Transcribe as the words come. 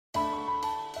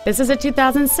This is a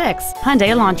 2006 Hyundai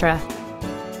Elantra.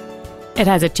 It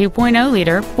has a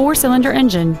 2.0-liter four-cylinder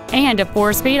engine and a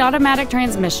four-speed automatic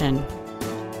transmission.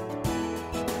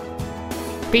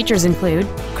 Features include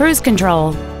cruise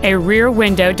control, a rear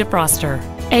window defroster,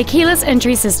 a keyless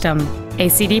entry system, a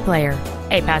CD player,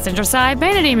 a passenger side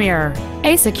vanity mirror,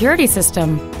 a security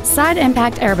system, side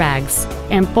impact airbags,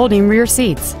 and folding rear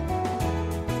seats.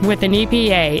 With an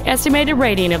EPA estimated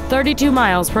rating of 32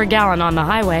 miles per gallon on the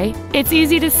highway, it's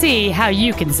easy to see how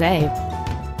you can save.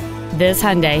 This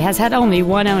Hyundai has had only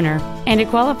one owner, and it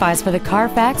qualifies for the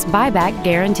Carfax buyback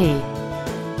guarantee.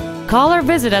 Call or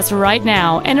visit us right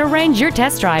now and arrange your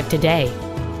test drive today.